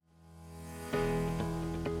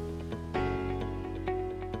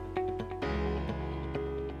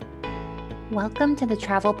Welcome to the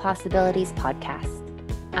Travel Possibilities Podcast.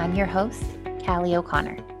 I'm your host, Callie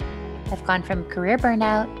O'Connor. I've gone from career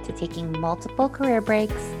burnout to taking multiple career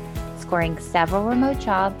breaks, scoring several remote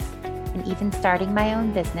jobs, and even starting my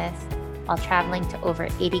own business while traveling to over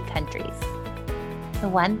 80 countries. The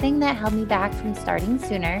one thing that held me back from starting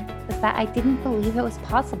sooner was that I didn't believe it was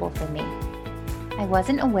possible for me. I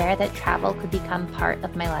wasn't aware that travel could become part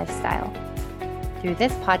of my lifestyle. Through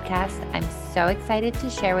this podcast, I'm so excited to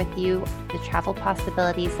share with you the travel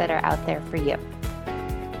possibilities that are out there for you.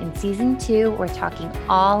 In Season 2, we're talking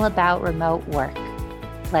all about remote work.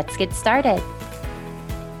 Let's get started.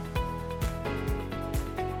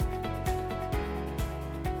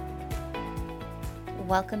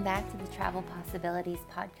 Welcome back to the Travel Possibilities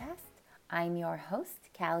Podcast. I'm your host,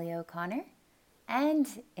 Callie O'Connor.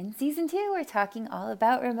 And in Season 2, we're talking all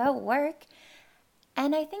about remote work.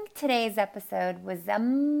 And I think today's episode was a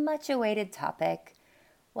much awaited topic.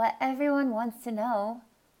 What everyone wants to know,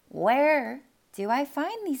 where do I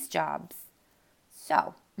find these jobs?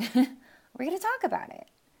 So, we're going to talk about it.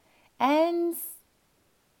 And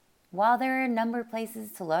while there are a number of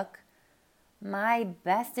places to look, my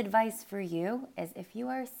best advice for you is if you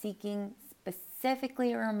are seeking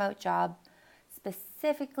specifically a remote job,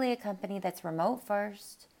 specifically a company that's remote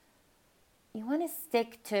first, you want to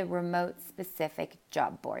stick to remote specific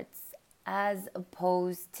job boards as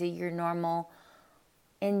opposed to your normal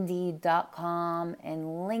Indeed.com and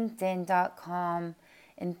LinkedIn.com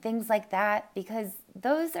and things like that, because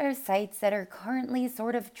those are sites that are currently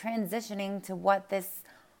sort of transitioning to what this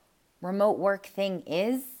remote work thing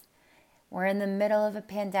is. We're in the middle of a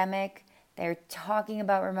pandemic. They're talking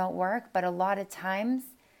about remote work, but a lot of times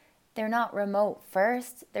they're not remote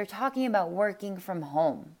first. They're talking about working from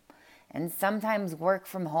home. And sometimes work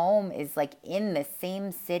from home is like in the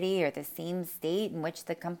same city or the same state in which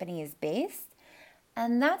the company is based.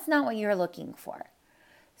 And that's not what you're looking for.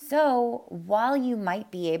 So while you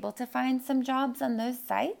might be able to find some jobs on those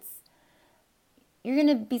sites, you're going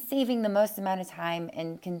to be saving the most amount of time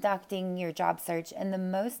and conducting your job search in the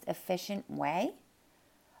most efficient way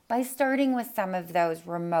by starting with some of those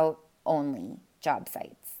remote only job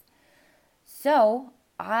sites. So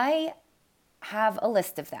I have a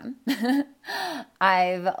list of them.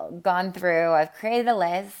 I've gone through, I've created a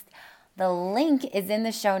list. The link is in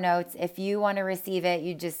the show notes. If you want to receive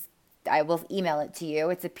it, I will email it to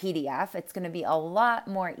you. It's a PDF. It's going to be a lot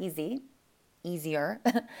more easier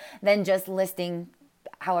than just listing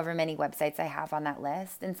however many websites I have on that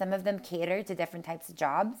list. And some of them cater to different types of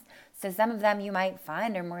jobs. So some of them you might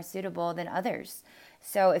find are more suitable than others.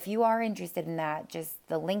 So if you are interested in that, just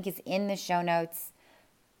the link is in the show notes.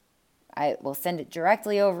 I will send it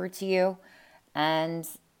directly over to you, and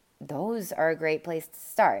those are a great place to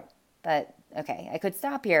start. But okay, I could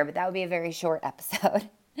stop here, but that would be a very short episode.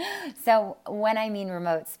 So when I mean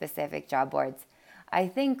remote specific job boards, I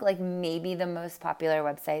think like maybe the most popular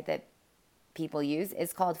website that people use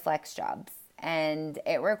is called FlexJobs, and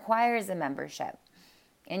it requires a membership,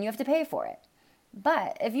 and you have to pay for it.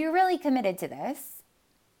 But if you're really committed to this,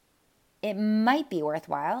 it might be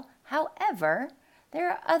worthwhile. However, there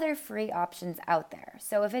are other free options out there.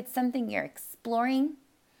 So if it's something you're exploring,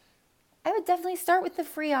 I would definitely start with the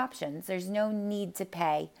free options. There's no need to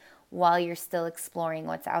pay while you're still exploring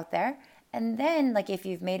what's out there. And then, like, if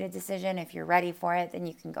you've made a decision, if you're ready for it, then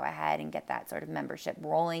you can go ahead and get that sort of membership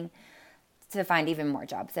rolling to find even more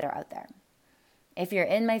jobs that are out there. If you're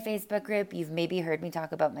in my Facebook group, you've maybe heard me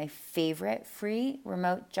talk about my favorite free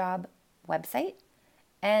remote job website,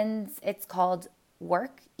 and it's called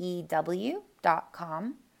workew.com.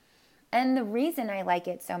 And the reason I like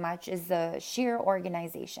it so much is the sheer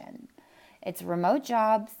organization. It's remote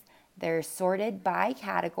jobs, they're sorted by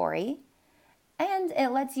category, and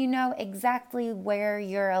it lets you know exactly where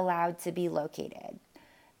you're allowed to be located.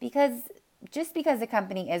 Because just because a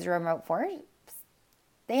company is remote first,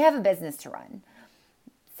 they have a business to run.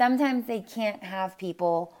 Sometimes they can't have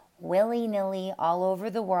people willy-nilly all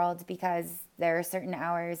over the world because there are certain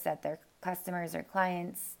hours that their customers or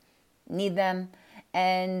clients need them,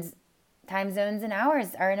 and time zones and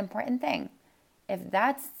hours are an important thing. If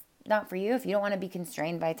that's not for you, if you don't want to be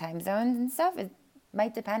constrained by time zones and stuff, it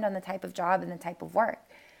might depend on the type of job and the type of work.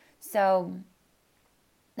 So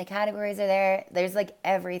the categories are there. There's like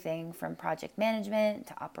everything from project management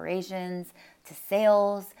to operations to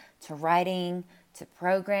sales to writing to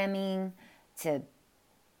programming to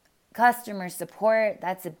customer support.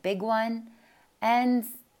 That's a big one. And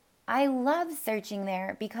I love searching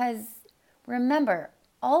there because remember,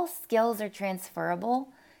 all skills are transferable.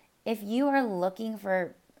 If you are looking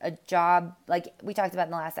for a job, like we talked about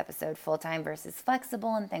in the last episode, full-time versus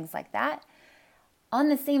flexible and things like that, On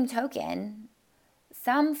the same token,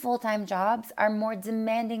 some full-time jobs are more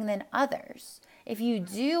demanding than others. If you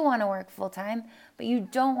do want to work full-time, but you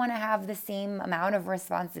don't want to have the same amount of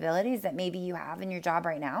responsibilities that maybe you have in your job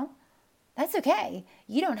right now, that's okay.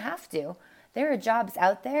 You don't have to. There are jobs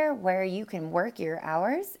out there where you can work your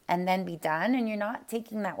hours and then be done, and you're not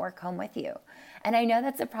taking that work home with you. And I know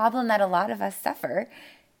that's a problem that a lot of us suffer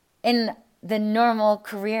in the normal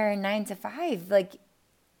career 9 to 5. Like,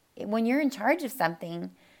 when you're in charge of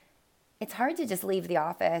something, it's hard to just leave the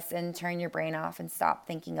office and turn your brain off and stop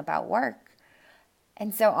thinking about work.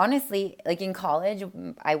 And so honestly, like in college,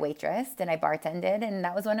 I waitressed and I bartended, and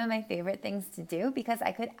that was one of my favorite things to do because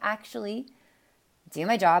I could actually do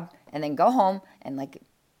my job and then go home and like,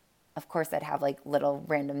 of course I'd have like little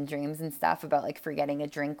random dreams and stuff about like forgetting a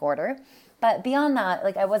drink order. But beyond that,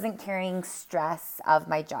 like I wasn't carrying stress of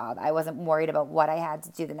my job. I wasn't worried about what I had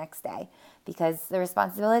to do the next day because the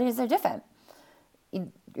responsibilities are different.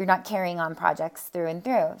 You're not carrying on projects through and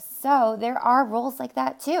through. So there are roles like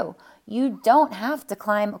that too. You don't have to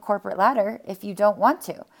climb a corporate ladder if you don't want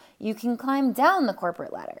to. You can climb down the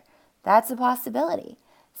corporate ladder. That's a possibility.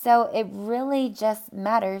 So it really just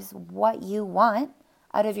matters what you want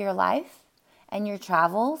out of your life and your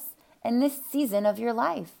travels and this season of your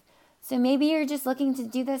life. So maybe you're just looking to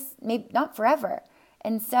do this, maybe not forever.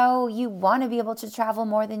 And so you want to be able to travel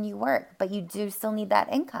more than you work, but you do still need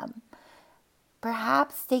that income.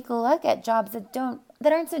 Perhaps take a look at jobs that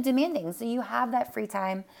aren't so demanding. So you have that free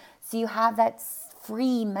time. So you have that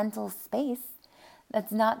free mental space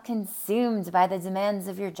that's not consumed by the demands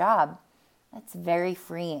of your job. That's very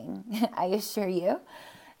freeing, I assure you.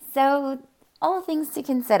 So all things to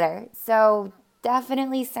consider. So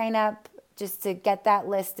definitely sign up just to get that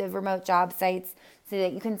list of remote job sites so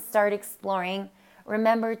that you can start exploring.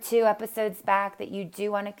 Remember 2 episodes back that you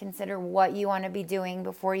do want to consider what you want to be doing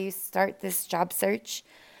before you start this job search.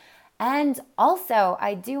 And also,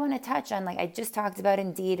 I do want to touch on, like I just talked about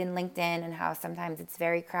Indeed and LinkedIn and how sometimes it's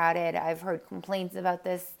very crowded. I've heard complaints about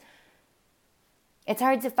this. It's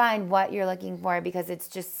hard to find what you're looking for because it's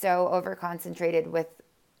just so over-concentrated with,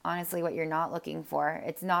 honestly, what you're not looking for.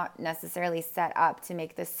 It's not necessarily set up to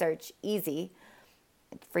make the search easy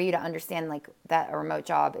for you to understand like that a remote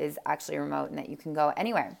job is actually remote and that you can go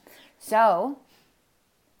anywhere. So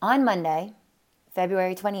on Monday,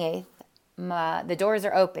 February 28th, the doors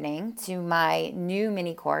are opening to my new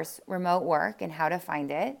mini course, Remote Work and How to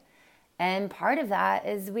Find It. And part of that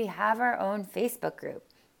is we have our own Facebook group,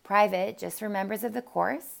 private, just for members of the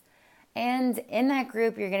course. And in that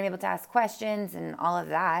group, you're going to be able to ask questions and all of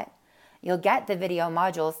that. You'll get the video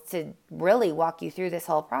modules to really walk you through this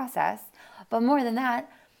whole process. But more than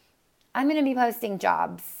that, I'm going to be posting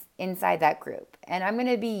jobs inside that group. And I'm going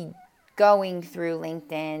to be going through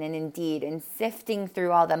LinkedIn and Indeed and sifting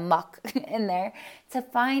through all the muck in there to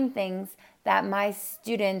find things that my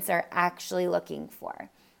students are actually looking for.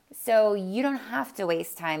 So you don't have to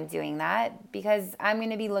waste time doing that because I'm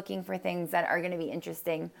going to be looking for things that are going to be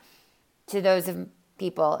interesting to those of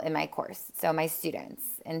people in my course, so my students.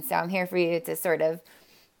 And so I'm here for you to sort of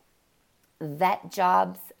vet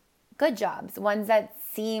jobs, good jobs, ones that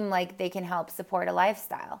seem like they can help support a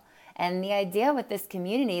lifestyle. And the idea with this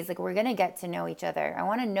community is like we're going to get to know each other. I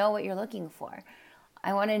want to know what you're looking for.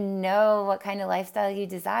 I want to know what kind of lifestyle you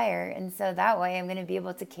desire. And so that way I'm going to be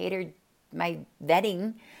able to cater my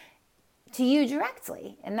vetting to you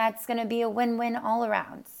directly. And that's going to be a win-win all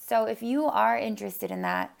around. So if you are interested in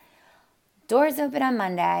that, doors open on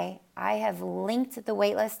Monday. I have linked the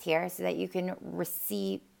waitlist here so that you can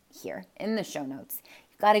receive here in the show notes.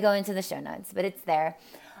 You've got to go into the show notes, but it's there.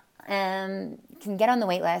 You can get on the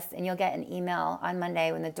waitlist and you'll get an email on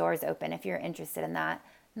Monday when the doors open if you're interested in that.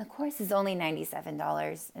 And the course is only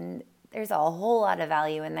 $97 and there's a whole lot of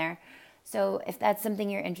value in there. So if that's something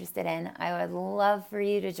you're interested in, I would love for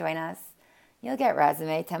you to join us. You'll get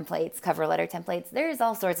resume templates, cover letter templates. There's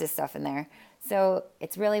all sorts of stuff in there. So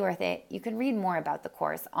it's really worth it. You can read more about the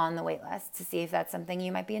course on the waitlist to see if that's something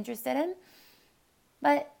you might be interested in.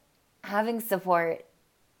 But having support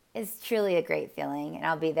is truly a great feeling, and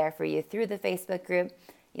I'll be there for you through the Facebook group.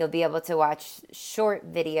 You'll be able to watch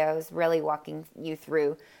short videos really walking you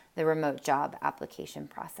through the remote job application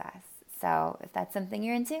process. So if that's something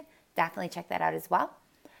you're into, definitely check that out as well.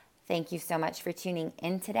 Thank you so much for tuning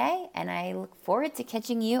in today, and I look forward to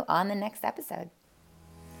catching you on the next episode.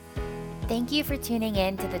 Thank you for tuning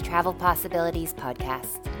in to the Travel Possibilities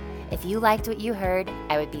podcast. If you liked what you heard,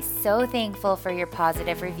 I would be so thankful for your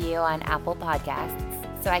positive review on Apple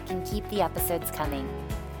Podcasts so I can keep the episodes coming.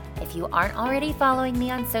 If you aren't already following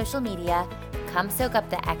me on social media, Come soak up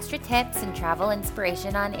the extra tips and travel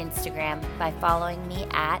inspiration on Instagram by following me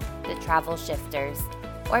at The Travel Shifters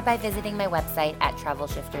or by visiting my website at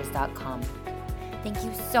travelshifters.com. Thank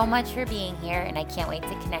you so much for being here, and I can't wait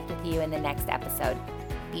to connect with you in the next episode.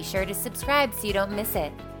 Be sure to subscribe so you don't miss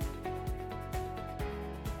it.